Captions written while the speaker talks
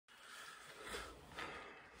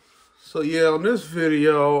So yeah, on this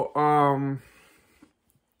video, I'm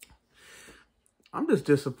just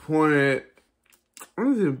disappointed.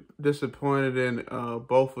 I'm just disappointed in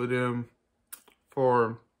both of them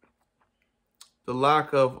for the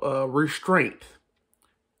lack of restraint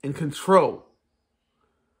and control.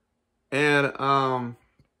 And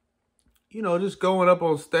just going up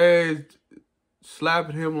on stage,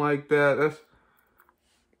 slapping him like that,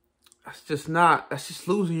 that's just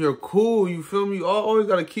losing your cool. You feel me? You always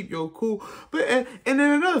got to keep your cool. But and then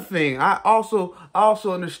another thing, I also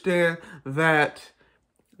understand that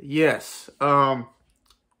yes,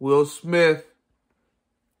 Will Smith,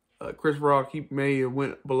 Chris Rock, he may have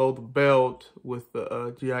went below the belt with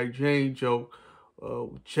the G.I. Jane joke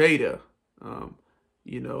with Jada. And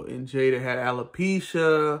Jada had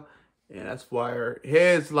alopecia, and that's why her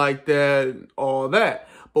head's like that and all that.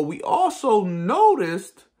 But we also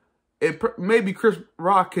noticed, maybe Chris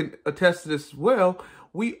Rock can attest to this as well,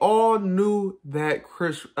 we all knew that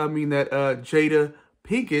Jada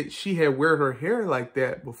Pinkett, she had wear her hair like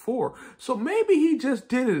that before. So maybe he just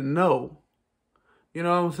didn't know. You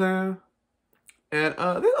know what I'm saying? And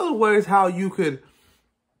there's other ways how you could,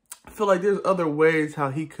 I feel like there's other ways how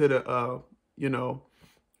he could have,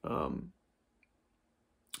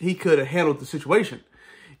 he could have handled the situation.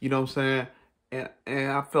 You know what I'm saying?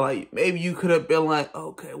 And I feel like maybe you could have been like,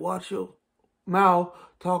 okay, watch your mouth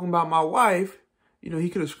talking about my wife. He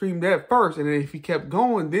could have screamed that first. And then if he kept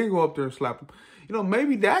going, then go up there and slap him.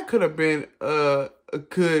 Maybe that could have been a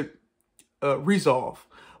good resolve.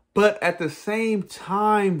 But at the same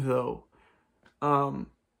time, though, I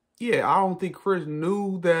don't think Chris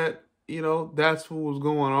knew that, that's what was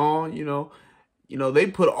going on, they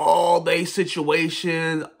put all their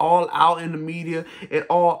situations all out in the media and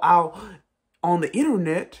all out on the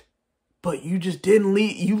internet, but you just didn't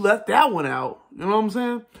you left that one out. You know what I'm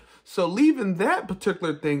saying? So leaving that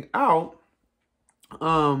particular thing out,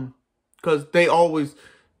 because they always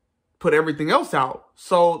put everything else out,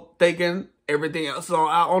 so they can everything else all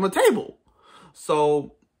out on the table.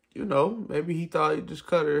 So, maybe he thought he just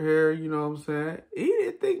cut her hair, you know what I'm saying? He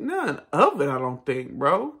didn't think none of it, I don't think,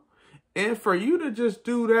 bro. And for you to just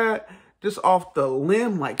do that, just off the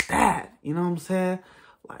limb like that, you know what I'm saying?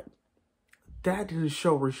 Like, that didn't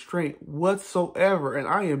show restraint whatsoever. And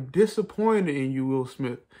I am disappointed in you, Will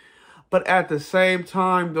Smith. But at the same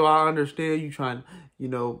time, though, I understand you trying,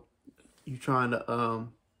 you trying to,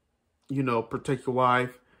 protect your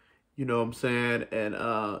wife, you know what I'm saying? And,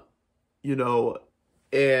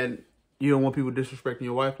 and you don't want people disrespecting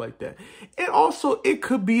your wife like that. And also, it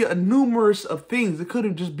could be a numerous of things. It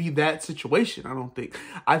couldn't just be that situation, I don't think.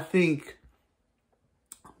 I think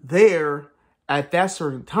there, at that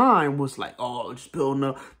certain time, was like, oh, just building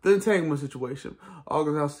up the entanglement situation. Oh,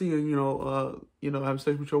 because I'll see you, having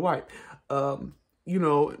sex with your wife.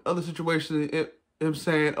 Other situations, him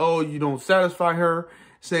saying, oh, you don't satisfy her,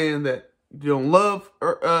 saying that you don't love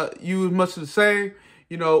you as much as the same,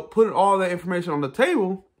 putting all that information on the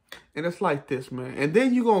table. And it's like this, man. And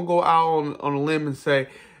then you're going to go out on a limb and say,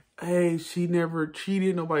 hey, she never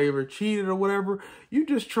cheated. Nobody ever cheated or whatever. You're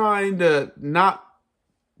just trying to not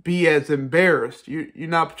be as embarrassed. You're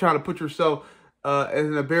not trying to put yourself as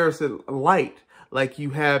an embarrassing light like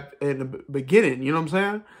you have in the beginning. You know what I'm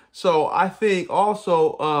saying? So I think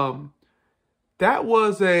also that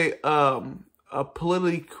was a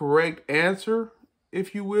politically correct answer,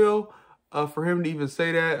 if you will, for him to even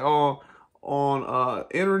say that on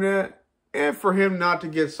internet, and for him not to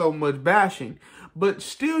get so much bashing. But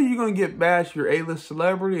still, you're going to get bashed. You're A-list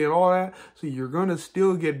celebrity and all that. So you're going to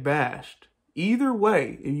still get bashed. Either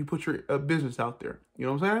way, if you put your business out there. You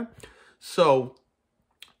know what I'm saying? So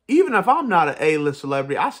even if I'm not an A-list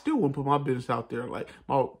celebrity, I still wouldn't put my business out there, like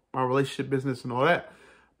my relationship business and all that.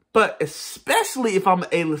 But especially if I'm an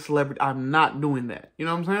A-list celebrity, I'm not doing that. You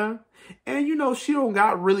know what I'm saying? And, she don't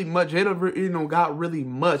got really much. Jada, got really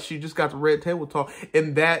much. She just got the red table talk.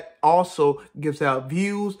 And that also gives out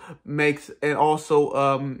views, and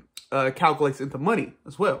also calculates into money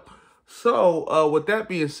as well. So, with that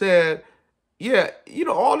being said, yeah,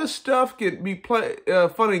 all this stuff can be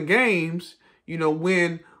fun and games,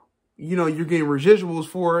 when, you're getting residuals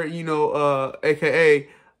for it, AKA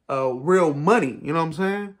real money. You know what I'm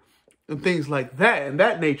saying? And things like that and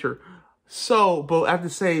that nature. So, but at the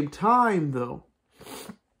same time, though,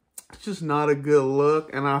 it's just not a good look.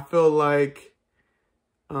 And I feel like,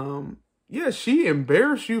 she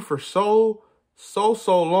embarrassed you for so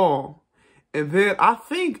long. And then I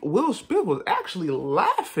think Will Smith was actually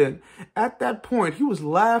laughing at that point. He was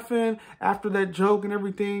laughing after that joke and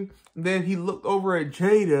everything. And then he looked over at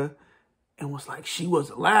Jada and was like, she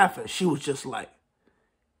wasn't laughing. She was just like,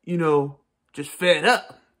 just fed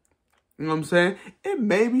up. You know what I'm saying? And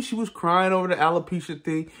maybe she was crying over the alopecia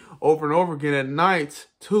thing over and over again at nights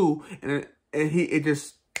too. And he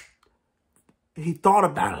thought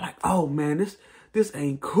about it like, oh man, this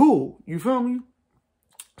ain't cool. You feel me?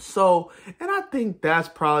 So, and I think that's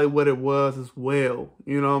probably what it was as well.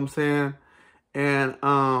 You know what I'm saying? And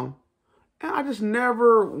I just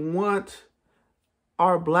never want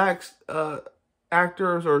our black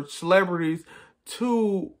actors or celebrities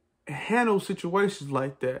to handle situations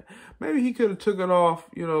like that. Maybe he could have took it off,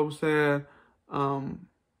 you know what I'm saying?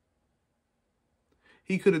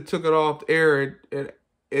 He could have took it off the air and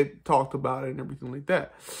it talked about it and everything like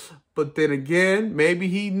that. But then again, maybe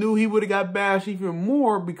he knew he would have got bashed even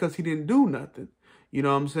more because he didn't do nothing. You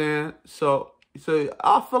know what I'm saying? So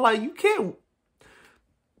I feel like you can't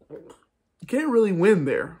really win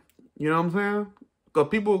there. You know what I'm saying? Because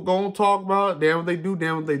people gonna talk about it, damn what they do,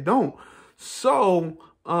 damn what they don't. So,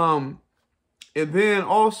 and then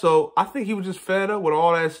also, I think he was just fed up with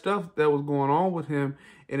all that stuff that was going on with him.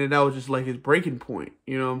 And then that was just like his breaking point.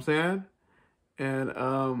 You know what I'm saying?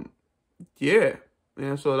 And, yeah.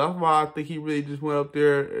 And so that's why I think he really just went up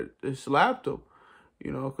there and slapped him.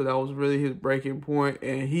 You know, because that was really his breaking point.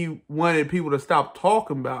 And he wanted people to stop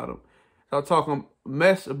talking about him. Stop talking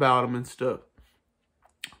mess about him and stuff.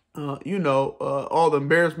 You know, all the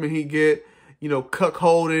embarrassment he get, you know,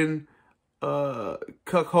 cuckolding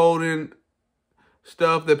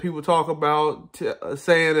stuff that people talk about,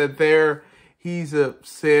 saying that he's a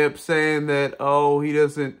simp, saying that, oh, he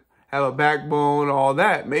doesn't have a backbone, all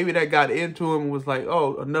that. Maybe that got into him and was like,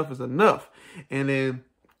 oh, enough is enough. And then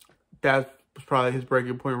that was probably his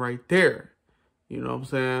breaking point right there. You know what I'm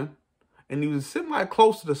saying? And he was sitting like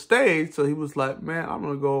close to the stage, so he was like, man, I'm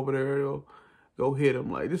going to go over there and go hit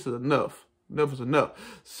him. Like, this is enough. Enough is enough.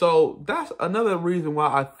 So that's another reason why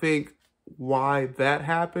I think why that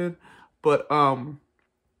happened. But I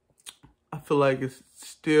feel like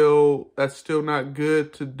that's still not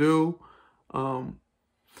good to do.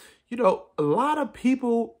 You know, a lot of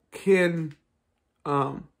people can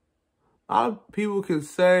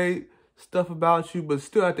say stuff about you, but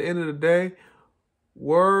still at the end of the day,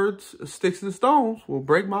 words, sticks and stones will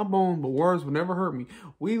break my bones, but words will never hurt me.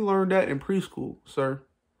 We learned that in preschool, sir.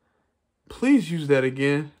 Please use that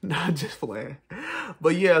again. Not just playing.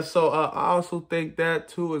 But yeah, so I also think that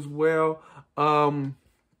too as well. You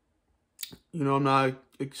know, I'm not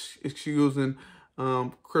excusing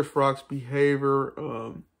Chris Rock's behavior.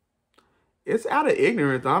 It's out of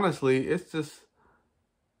ignorance, honestly. It's just,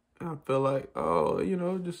 I feel like, oh, you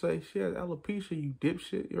know, just say, she has alopecia, you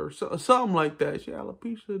dipshit, or something like that. She had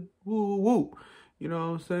alopecia, woo, woo, woo. You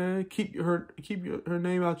know what I'm saying? Keep her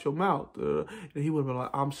name out your mouth. And he would have been like,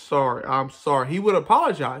 I'm sorry. He would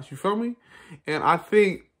apologize, you feel me? And I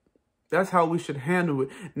think that's how we should handle it.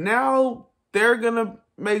 Now, they're going to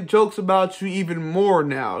make jokes about you even more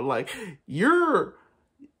now. Like, your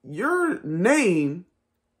name,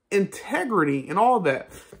 integrity, and all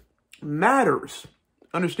that matters.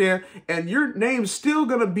 Understand? And your name's still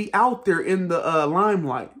going to be out there in the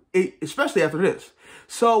limelight, especially after this.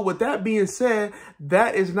 So with that being said,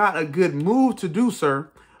 that is not a good move to do,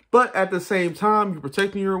 sir. But at the same time, you're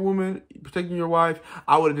protecting your woman, you're protecting your wife.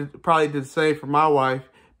 I would have probably did the same for my wife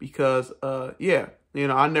because, yeah, you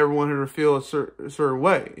know, I never want her to feel a certain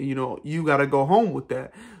way. You know, you got to go home with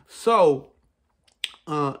that. So,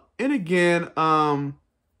 and again,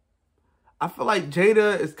 I feel like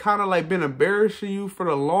Jada is kind of like been embarrassing you for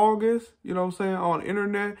the longest, you know what I'm saying, on the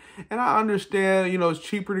internet. And I understand, you know, it's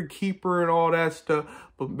cheaper to keep her and all that stuff.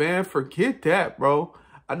 But man, forget that, bro.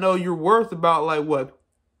 I know you're worth about like what,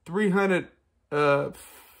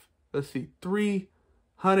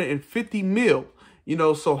 350 mil. You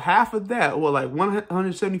know, so half of that, well, like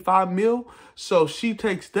 175 mil. So she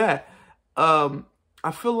takes that. I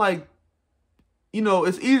feel like, you know,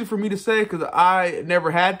 it's easy for me to say because I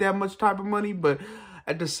never had that much type of money. But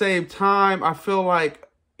at the same time, I feel like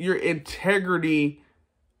your integrity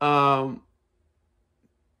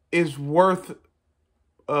is worth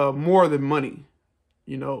more than money.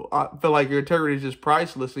 You know, I feel like your integrity is just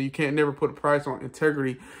priceless. So you can't never put a price on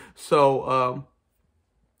integrity. So,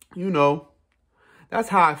 you know, that's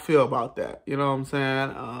how I feel about that. You know what I'm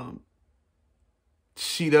saying?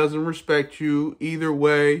 She doesn't respect you either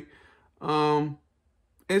way. And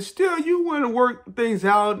still you want to work things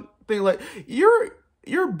out, things like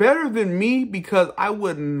you're better than me because I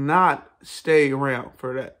would not stick around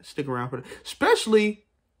for that. Especially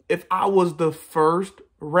if I was the first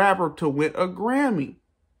rapper to win a Grammy.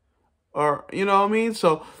 Or, you know what I mean?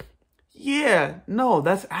 So yeah, no,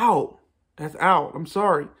 that's out. That's out. I'm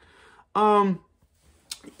sorry.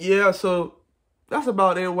 Yeah, so that's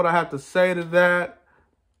about it, what I have to say to that.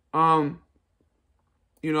 You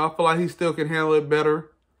know, I feel like he still can handle it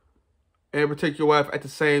better and protect your wife at the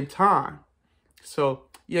same time. So,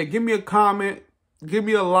 yeah, give me a comment. Give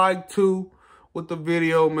me a like, too, with the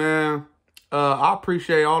video, man. I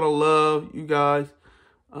appreciate all the love, you guys.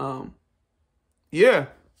 Yeah,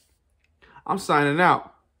 I'm signing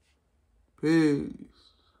out. Peace.